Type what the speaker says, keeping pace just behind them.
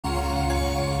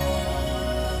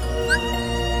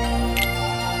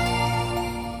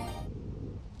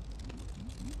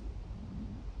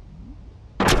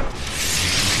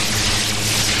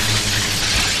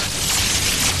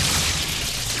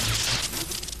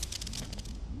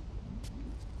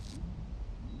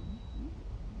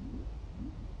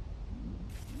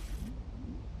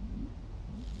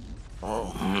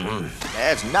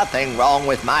There's nothing wrong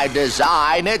with my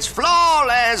design. It's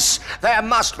flawless. There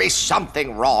must be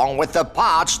something wrong with the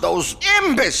parts those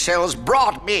imbeciles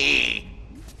brought me.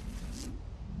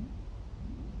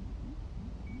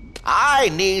 I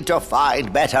need to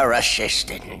find better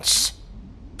assistants.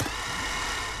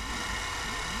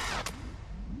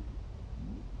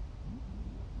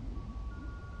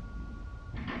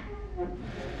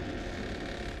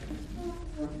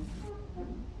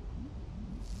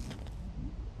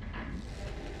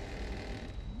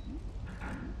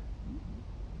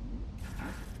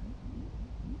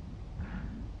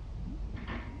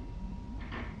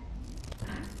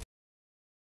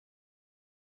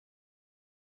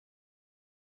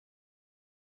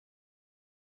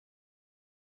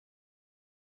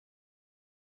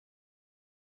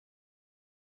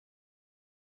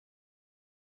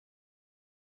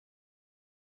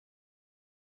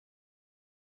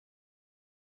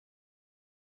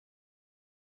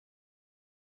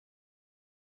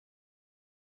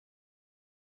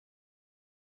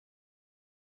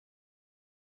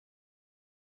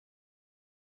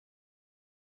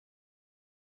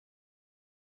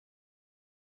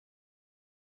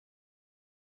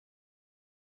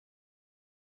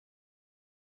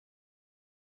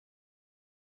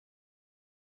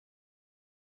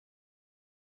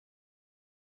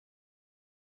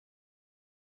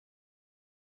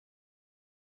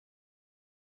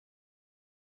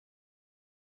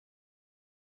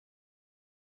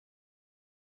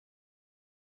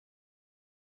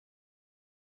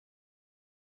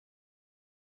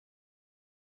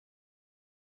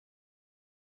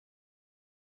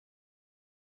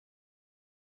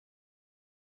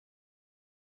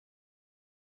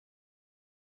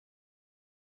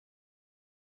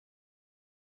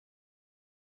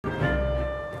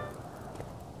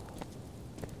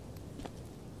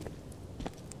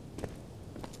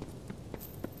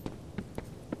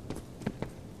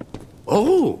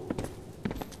 Oh!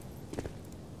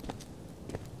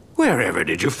 Wherever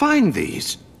did you find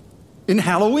these? In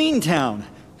Halloween Town.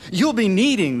 You'll be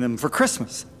needing them for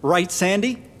Christmas, right,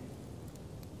 Sandy?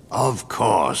 Of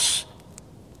course.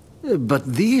 But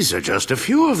these are just a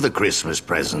few of the Christmas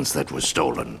presents that were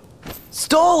stolen.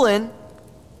 Stolen?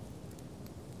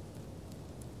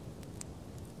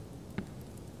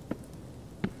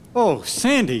 Oh,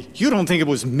 Sandy, you don't think it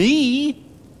was me?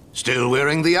 Still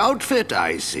wearing the outfit,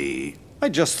 I see. I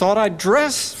just thought I'd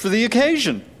dress for the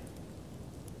occasion.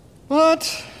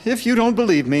 But if you don't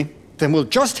believe me, then we'll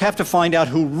just have to find out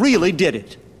who really did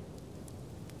it.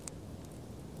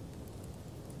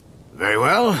 Very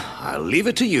well, I'll leave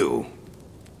it to you.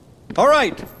 All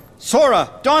right,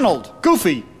 Sora, Donald,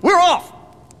 Goofy, we're off!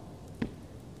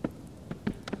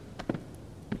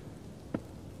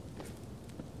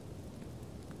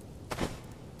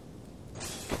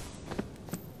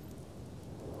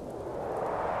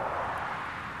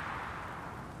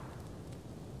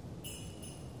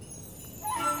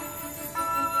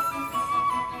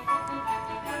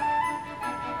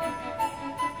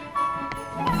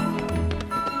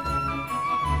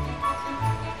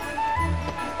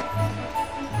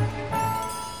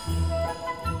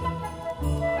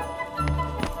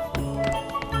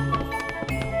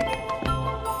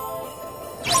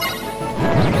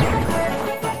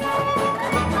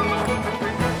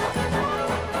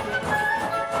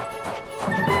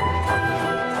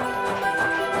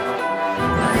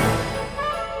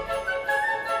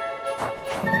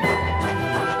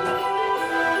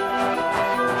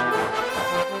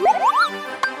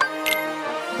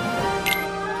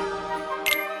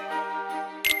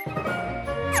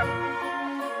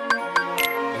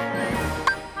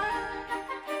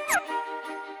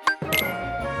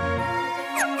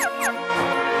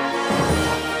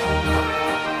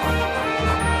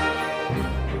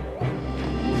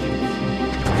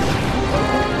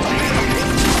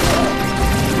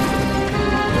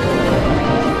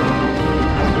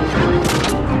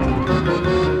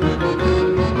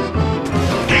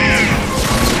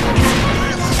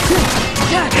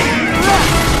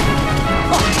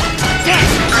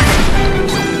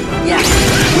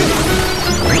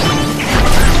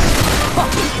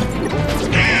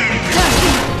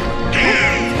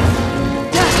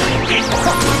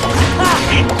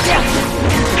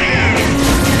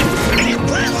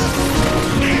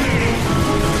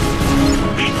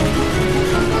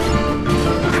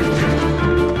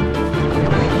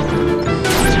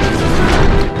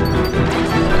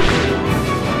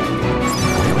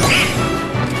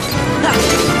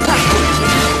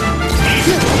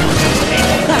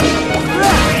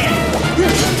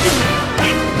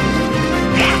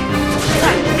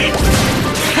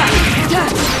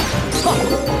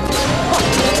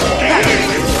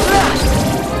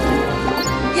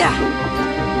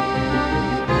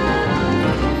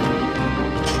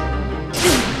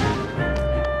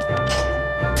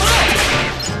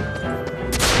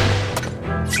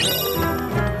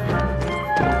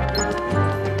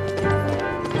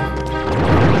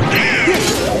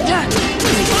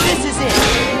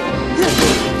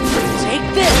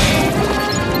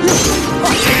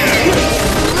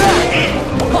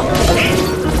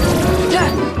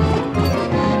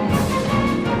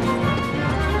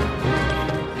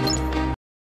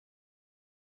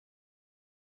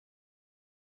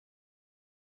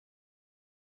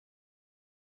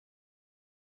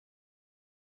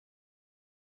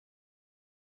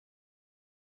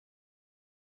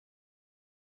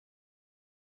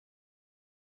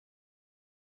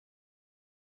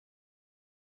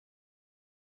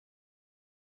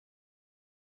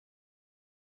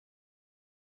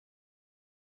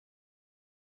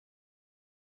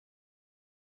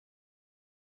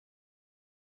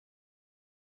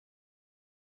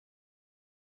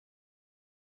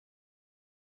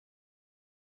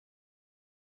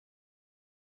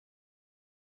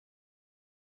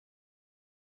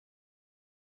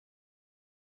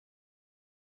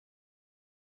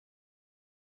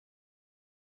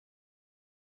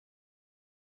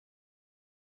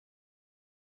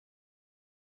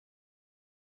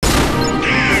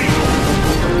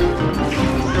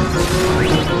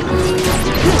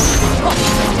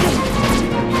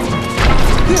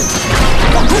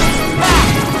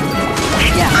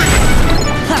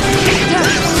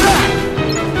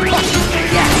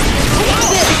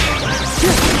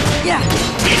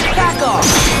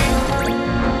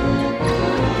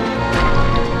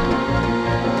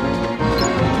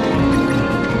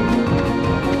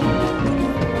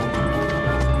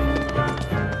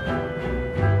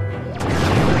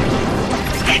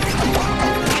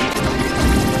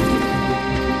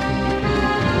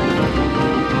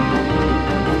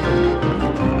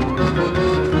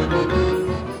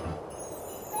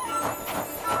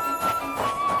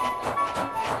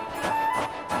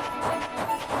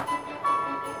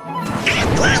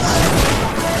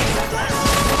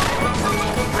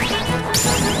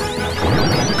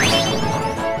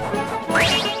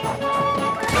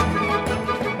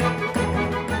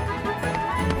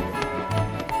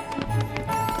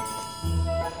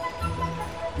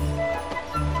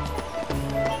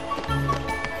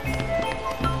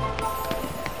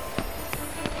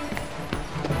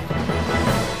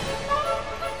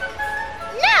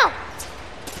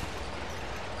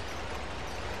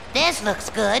 This looks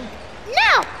good.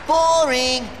 No!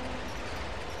 Boring.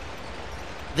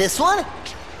 This one?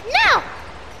 No!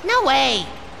 No way!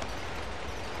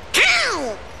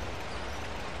 Ow!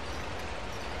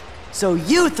 So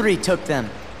you three took them.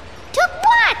 Took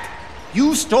what?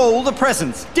 You stole the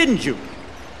presents, didn't you?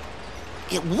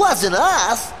 It wasn't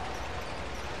us.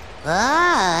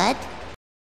 But...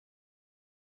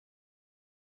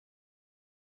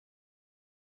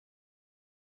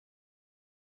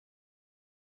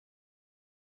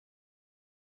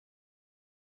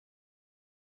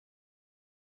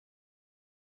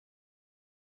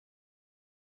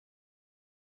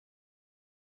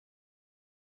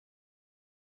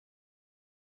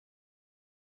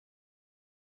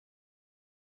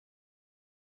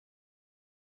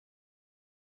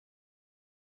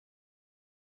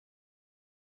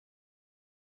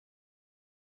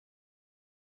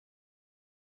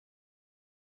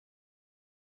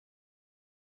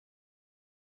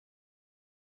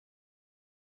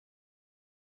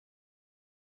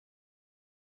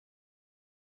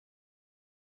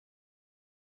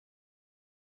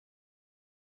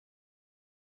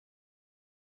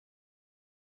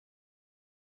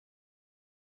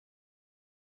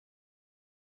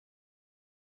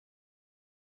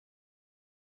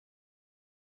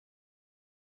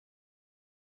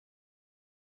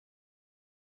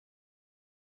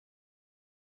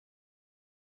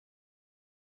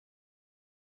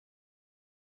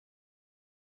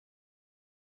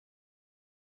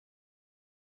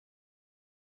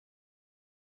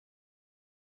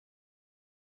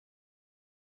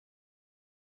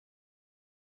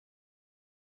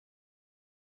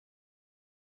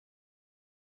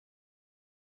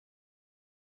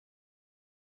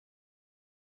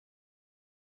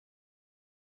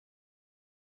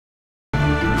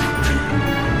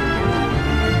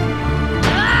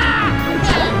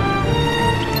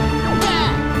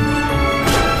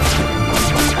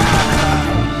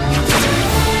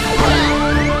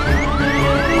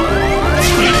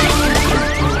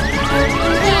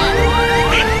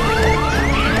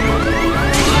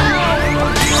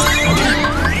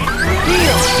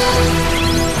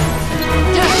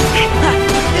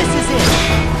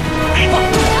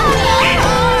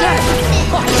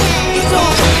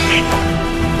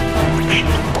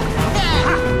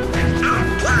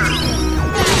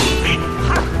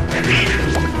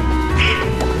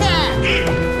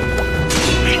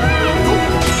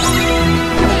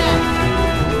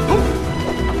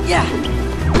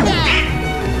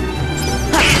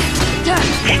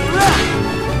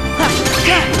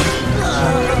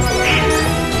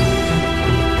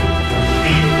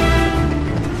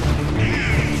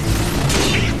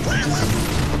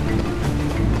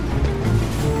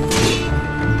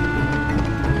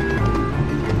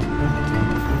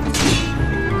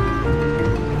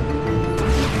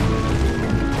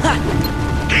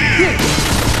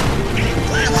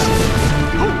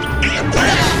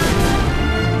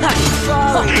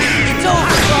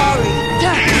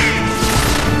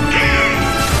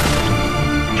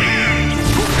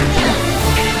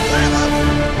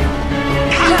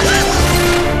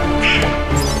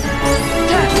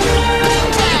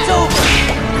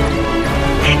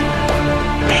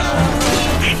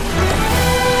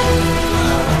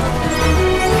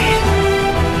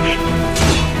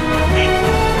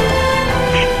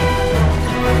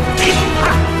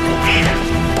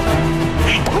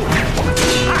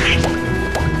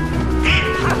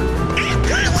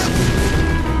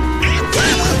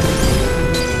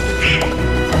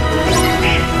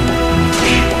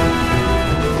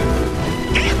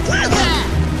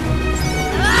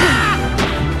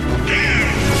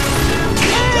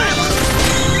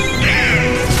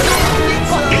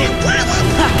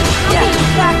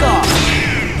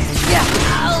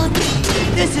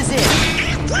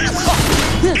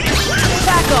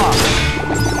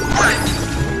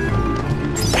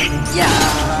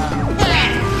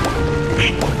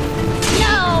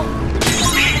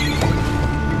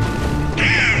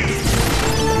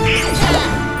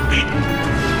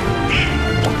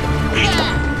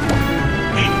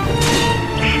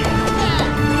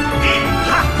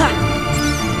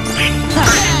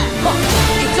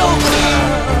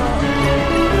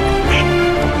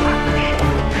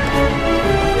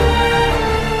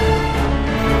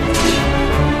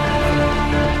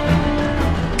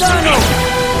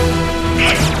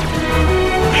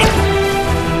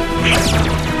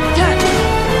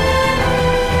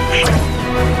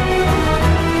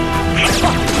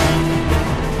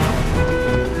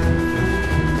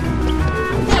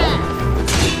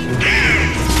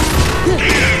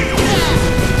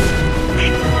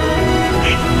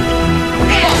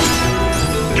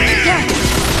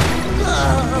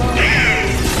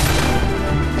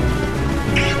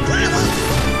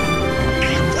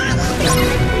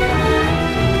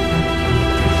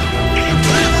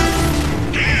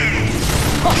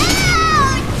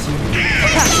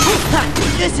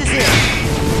 This is it!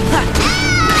 Ha.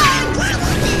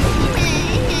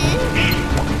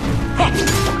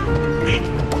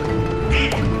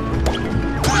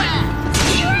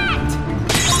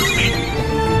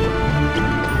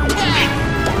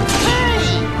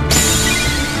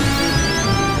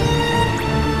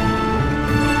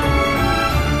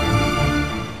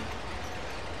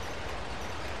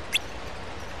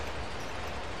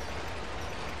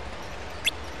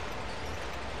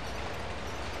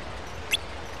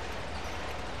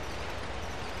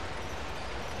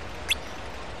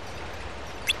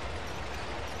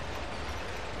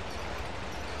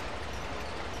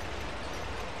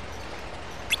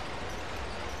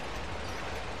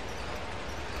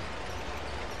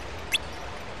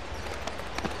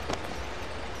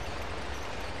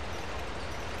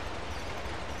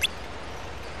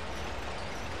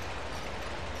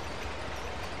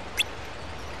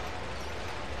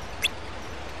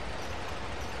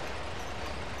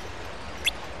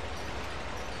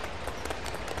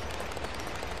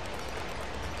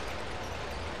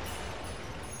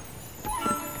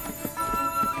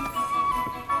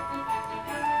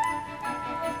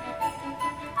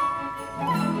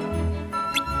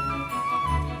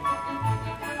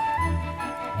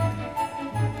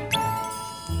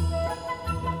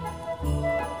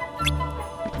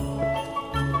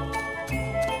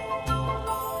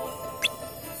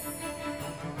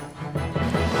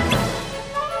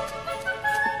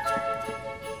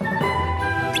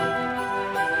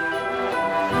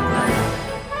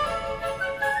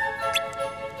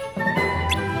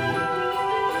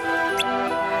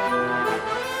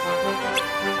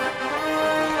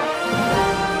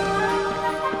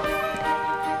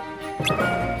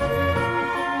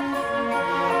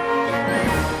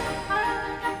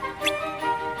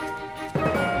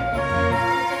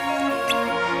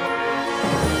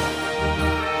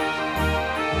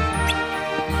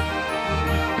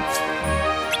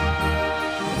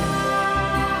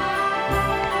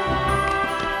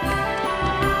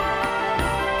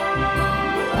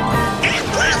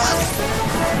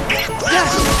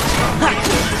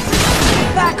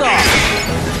 Back off!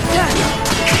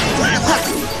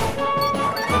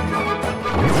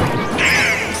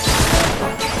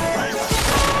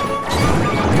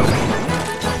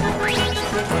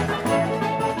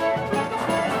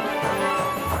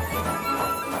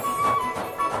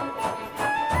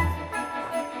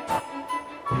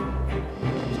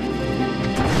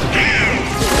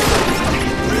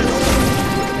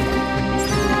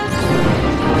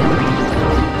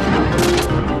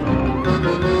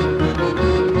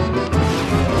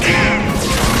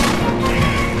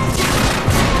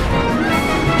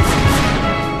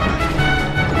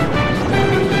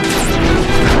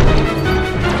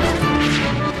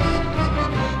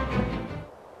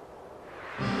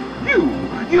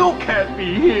 You can't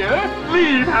be here!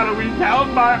 Leave Halloween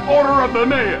Town by order of the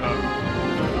mayor!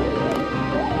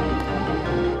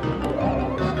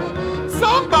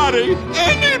 Somebody!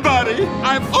 Anybody!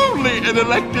 I'm only an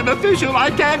elected official!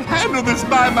 I can't handle this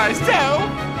by myself!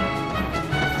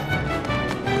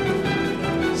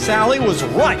 Sally was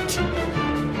right.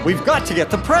 We've got to get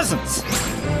the presents.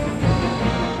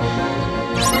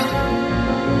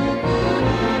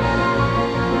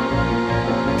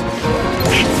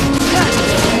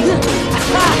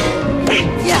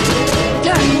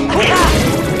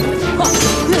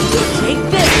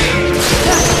 Take this!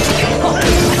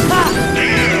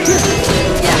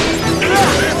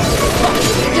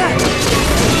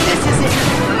 This is it!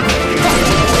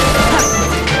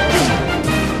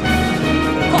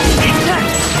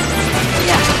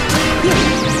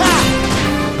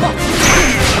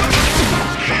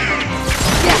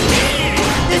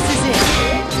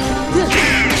 This is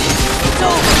it! It's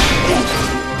over!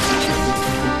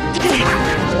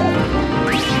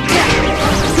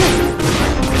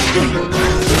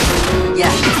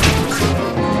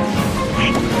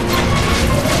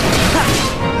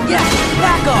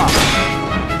 Back off!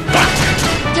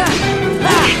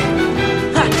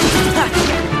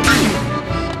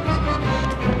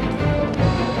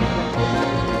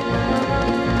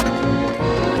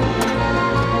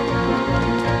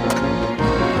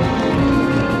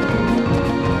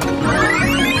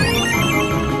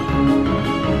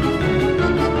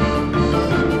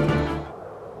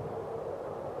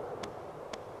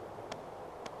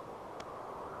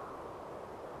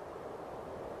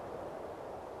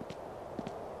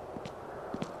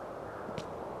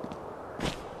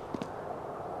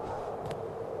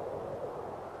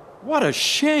 What a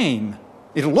shame.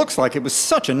 It looks like it was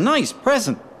such a nice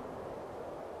present.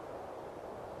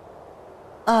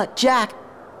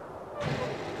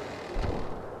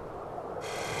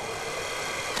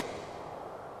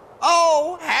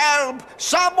 Help!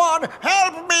 Someone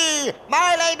help me!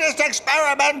 My latest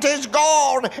experiment is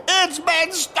gone! It's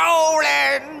been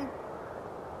stolen!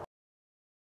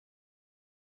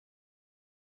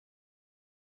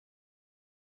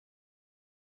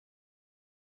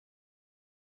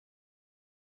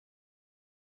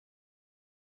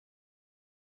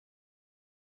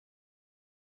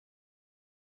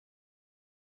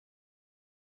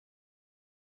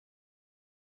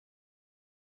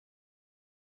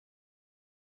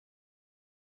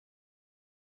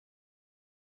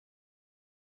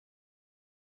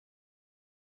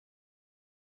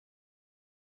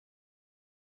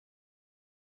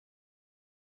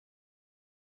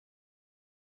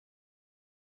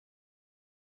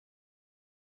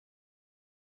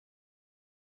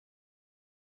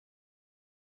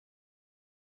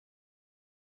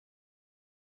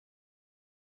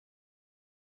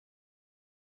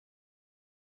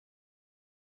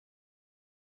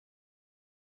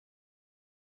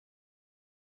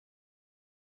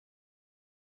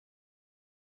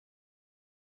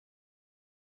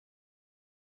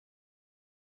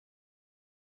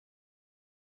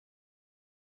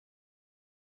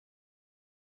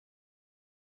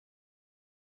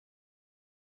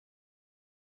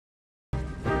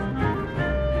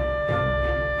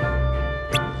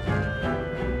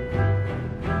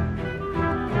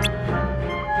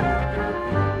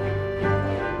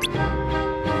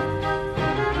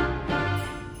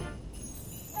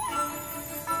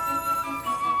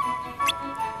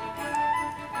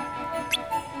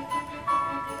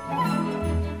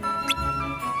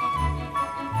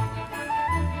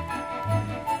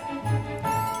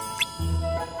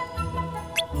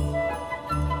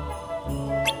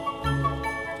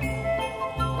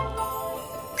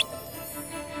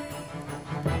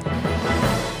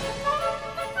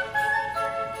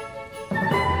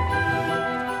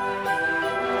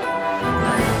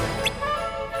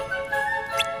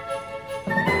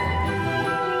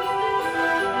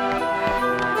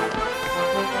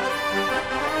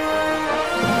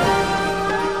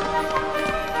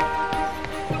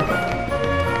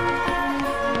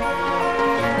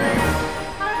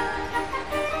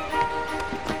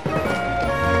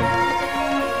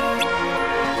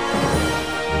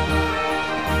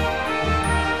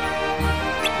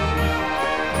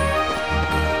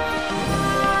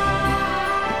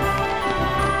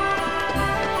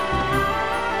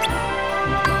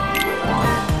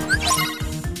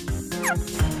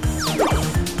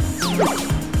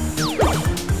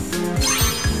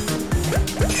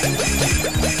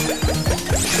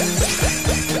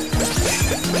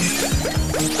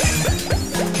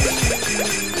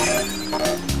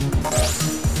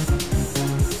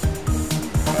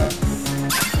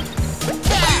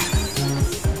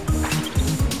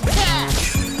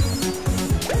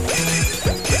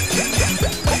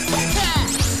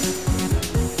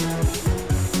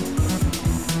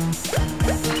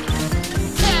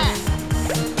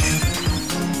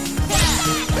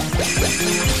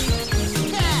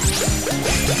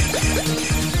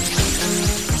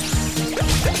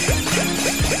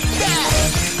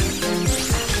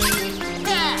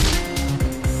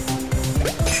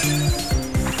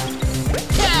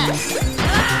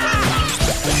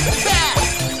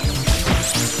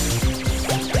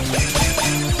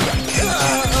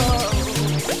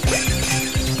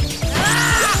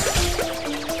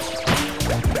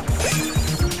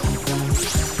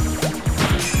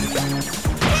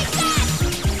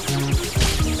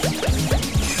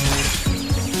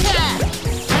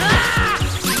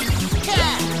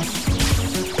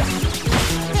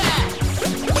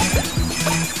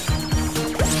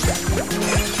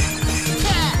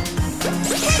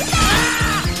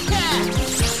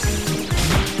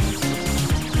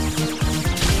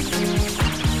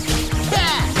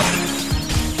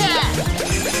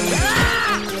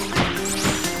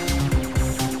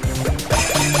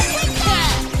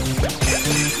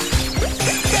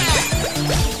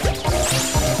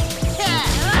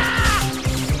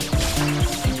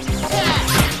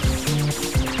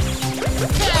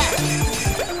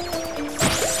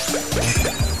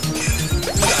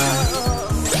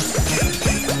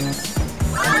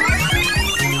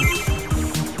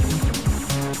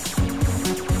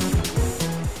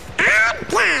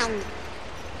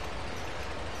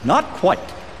 Not quite.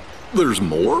 There's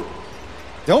more?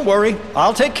 Don't worry,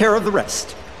 I'll take care of the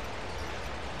rest.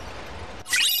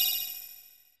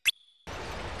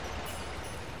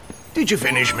 Did you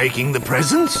finish making the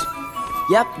presents?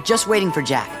 Yep, just waiting for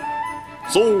Jack.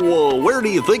 So, where do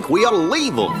you think we ought to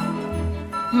leave them?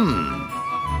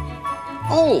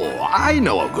 Oh, I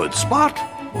know a good spot.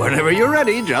 Whenever you're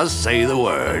ready, just say the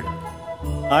word.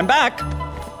 I'm back.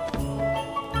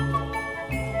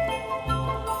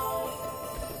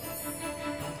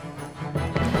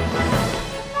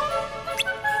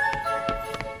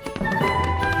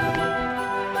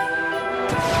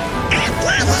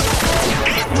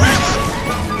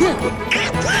 Back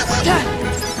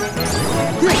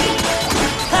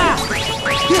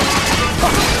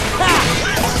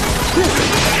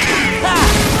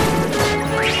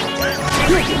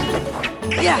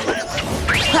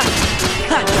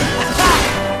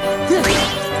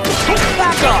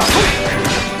off!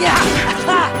 Yeah!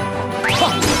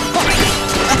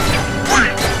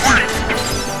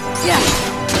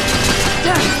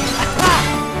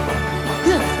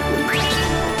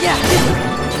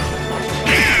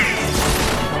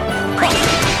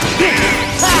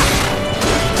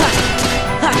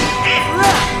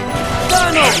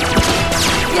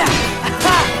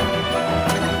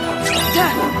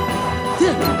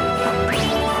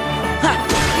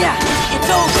 It's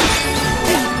over!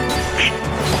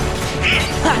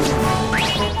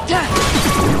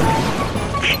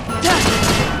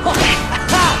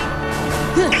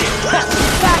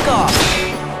 Back off!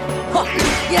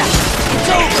 Yeah, it's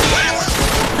over!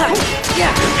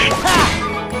 Yeah!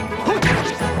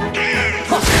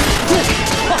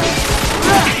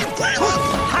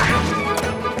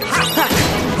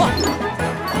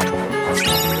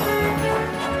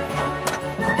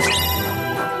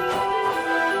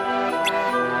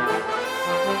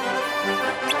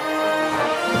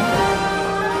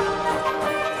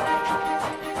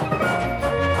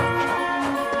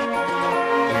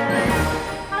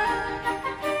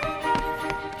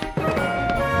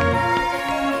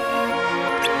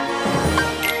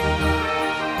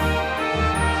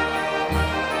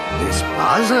 This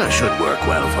plaza should work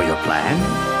well for your plan.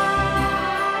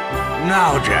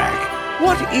 Now, Jack,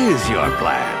 what is your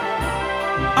plan?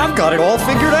 I've got it all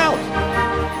figured out.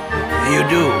 You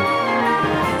do?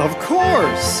 Of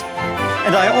course.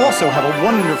 And I also have a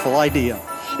wonderful idea.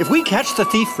 If we catch the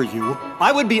thief for you,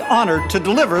 I would be honored to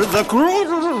deliver the...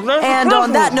 And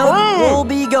on that note, we'll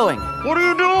be going. What are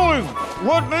you doing?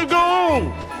 Let me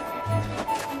go!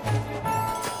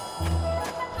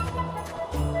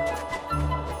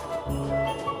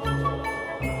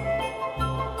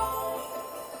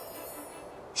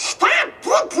 Stop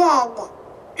kicking!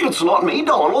 It's not me,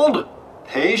 Donald.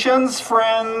 Patience,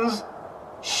 friends.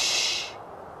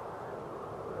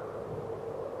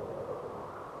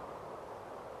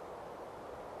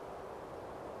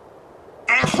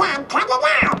 I can't cut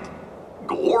it out!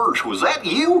 Gorge, was that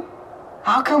you?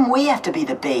 How come we have to be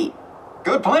the bait?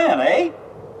 Good plan, eh?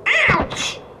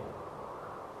 Ouch!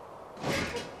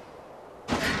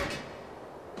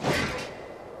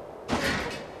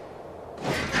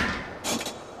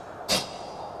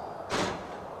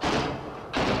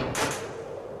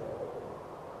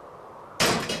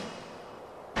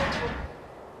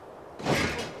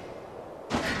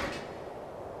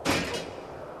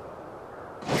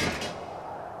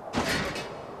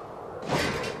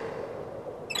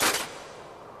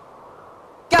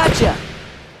 Gotcha!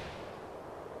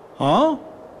 Huh?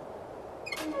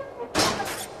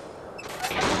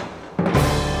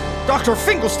 Dr.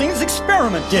 Finkelstein's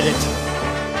experiment did it!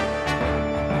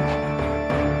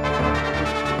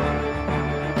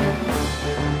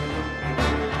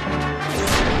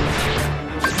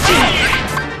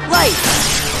 Light!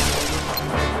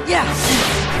 Yeah!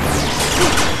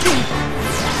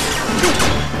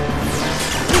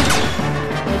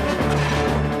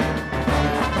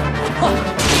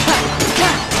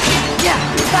 Yeah!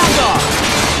 Back off!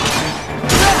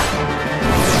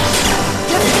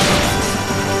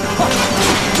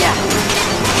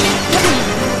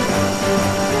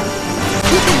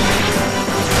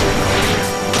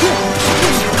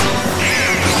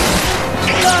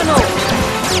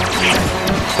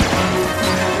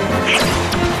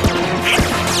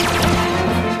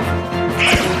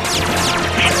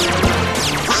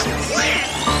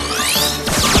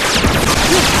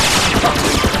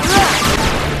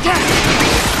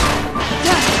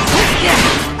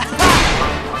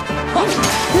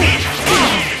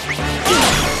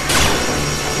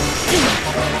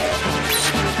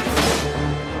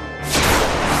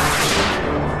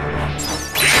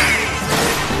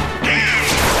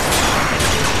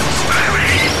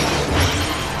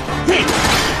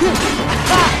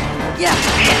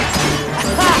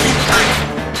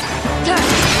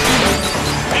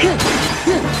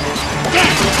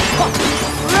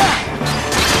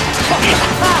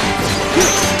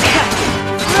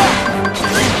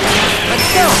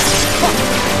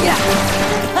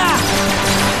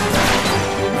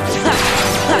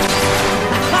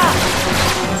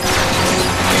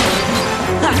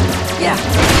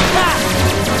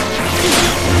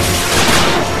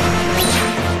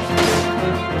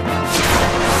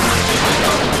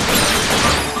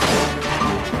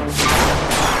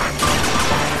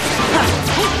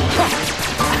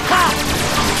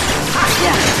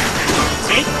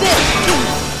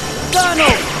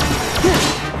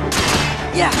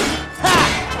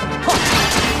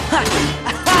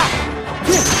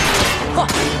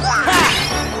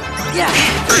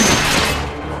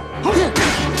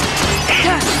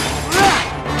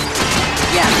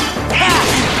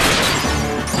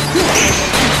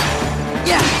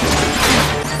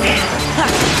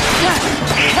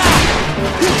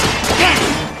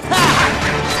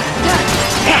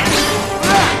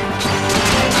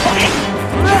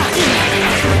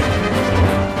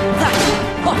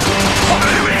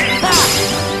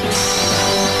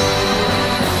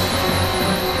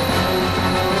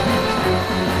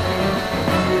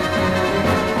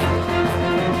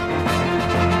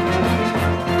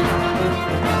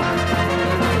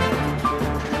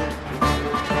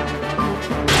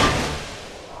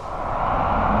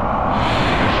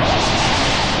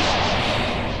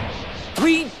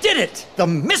 We did it! The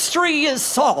mystery is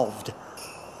solved!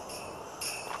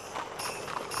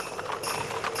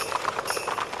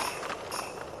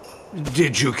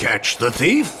 Did you catch the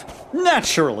thief?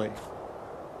 Naturally.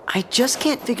 I just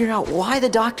can't figure out why the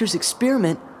doctor's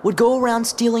experiment would go around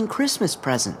stealing Christmas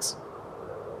presents.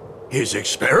 His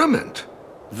experiment?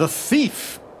 The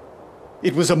thief.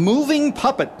 It was a moving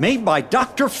puppet made by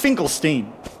Dr.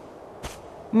 Finkelstein.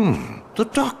 The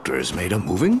doctor's made a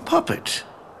moving puppet.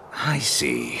 I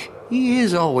see. He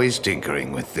is always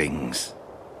tinkering with things.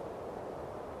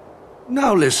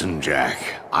 Now listen, Jack.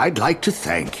 I'd like to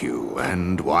thank you,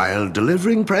 and while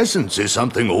delivering presents is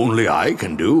something only I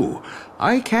can do,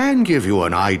 I can give you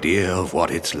an idea of what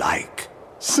it's like.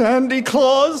 Sandy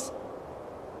Claus?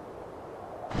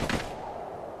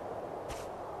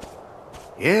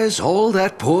 Yes, all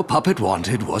that poor puppet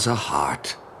wanted was a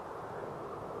heart.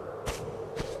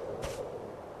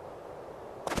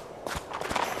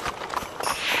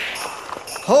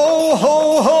 Ho,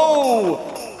 ho, ho!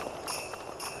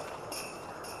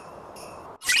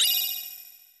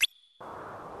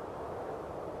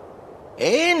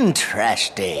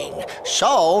 Interesting.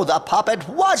 So the puppet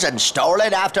wasn't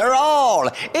stolen after all.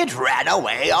 It ran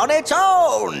away on its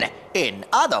own. In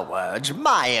other words,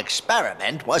 my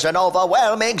experiment was an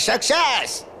overwhelming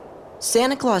success.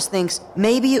 Santa Claus thinks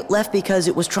maybe it left because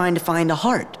it was trying to find a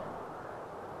heart.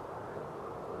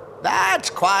 That's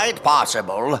quite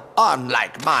possible.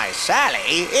 Unlike my Sally,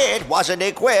 it wasn't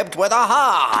equipped with a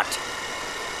heart.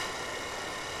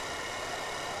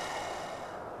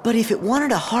 But if it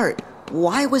wanted a heart,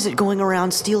 why was it going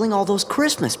around stealing all those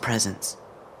Christmas presents?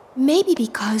 Maybe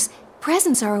because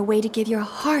presents are a way to give your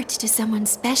heart to someone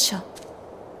special.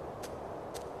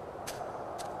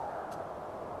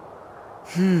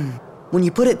 When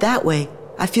you put it that way,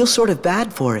 I feel sort of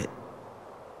bad for it.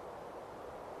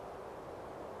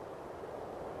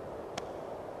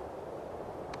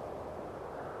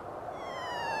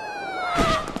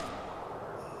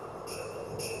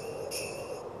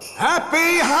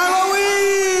 Happy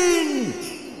Halloween!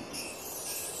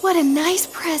 What a nice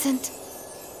present.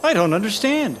 I don't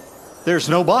understand. There's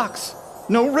no box,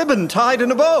 no ribbon tied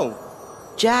in a bow.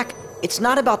 Jack, it's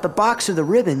not about the box or the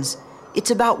ribbons.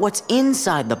 It's about what's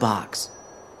inside the box.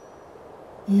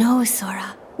 No,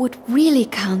 Sora. What really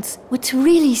counts, what's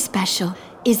really special,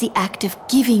 is the act of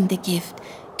giving the gift,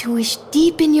 to wish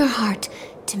deep in your heart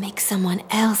to make someone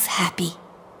else happy.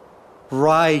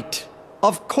 Right.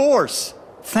 Of course.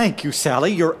 Thank you,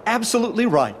 Sally. You're absolutely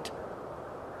right.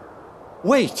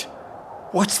 Wait.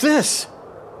 What's this?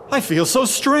 I feel so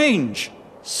strange.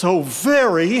 So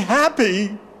very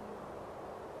happy.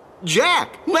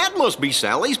 Jack, that must be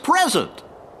Sally's present.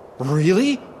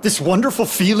 Really? This wonderful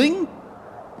feeling?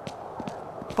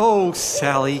 Oh,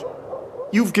 Sally.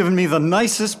 You've given me the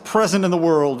nicest present in the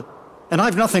world, and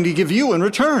I've nothing to give you in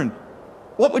return.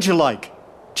 What would you like?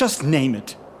 Just name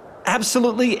it.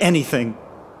 Absolutely anything.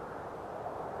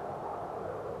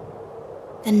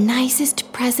 The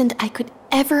nicest present I could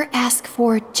ever ask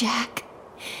for, Jack,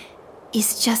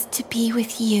 is just to be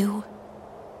with you.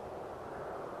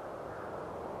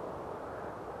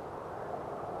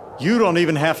 You don't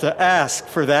even have to ask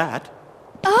for that.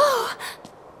 Oh!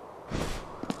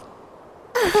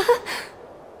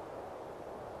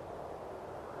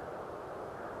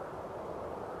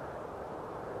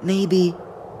 Maybe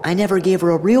I never gave her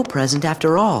a real present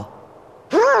after all.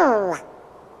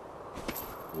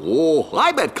 Oh,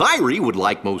 I bet Kyrie would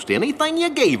like most anything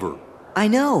you gave her. I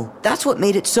know. That's what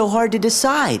made it so hard to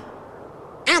decide.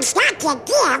 It's not the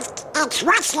gift, it's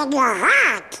what's in your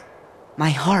heart.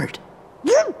 My heart.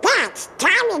 You bet.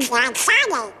 Time is not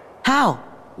funny. How?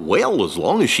 Well, as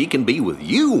long as she can be with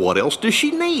you, what else does she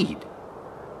need?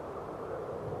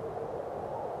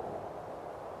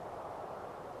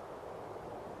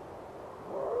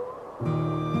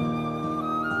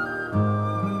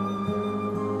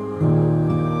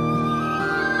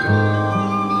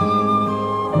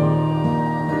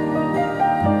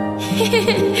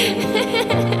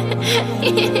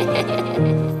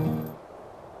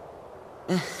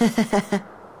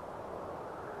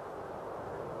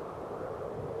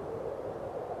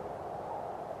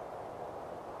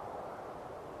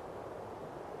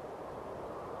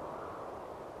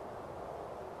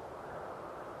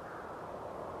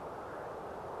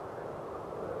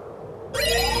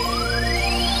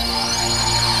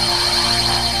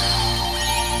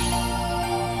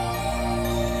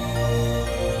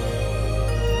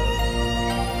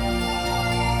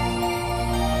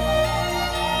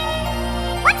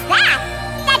 What's that?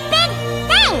 That big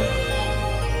thing!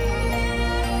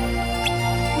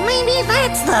 Maybe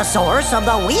that's the source of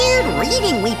the weird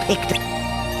reading we picked up.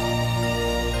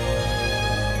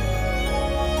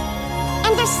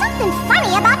 And there's something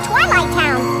funny about Twilight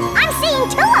Town. I'm seeing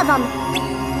 2 of them.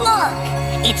 Look,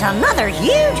 it's another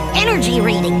huge energy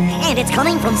reading, and it's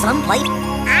coming from someplace.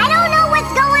 I don't know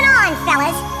what's going on,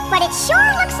 fellas, but it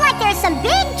sure looks like there's some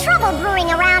big trouble brewing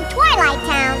around Twilight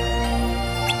Town.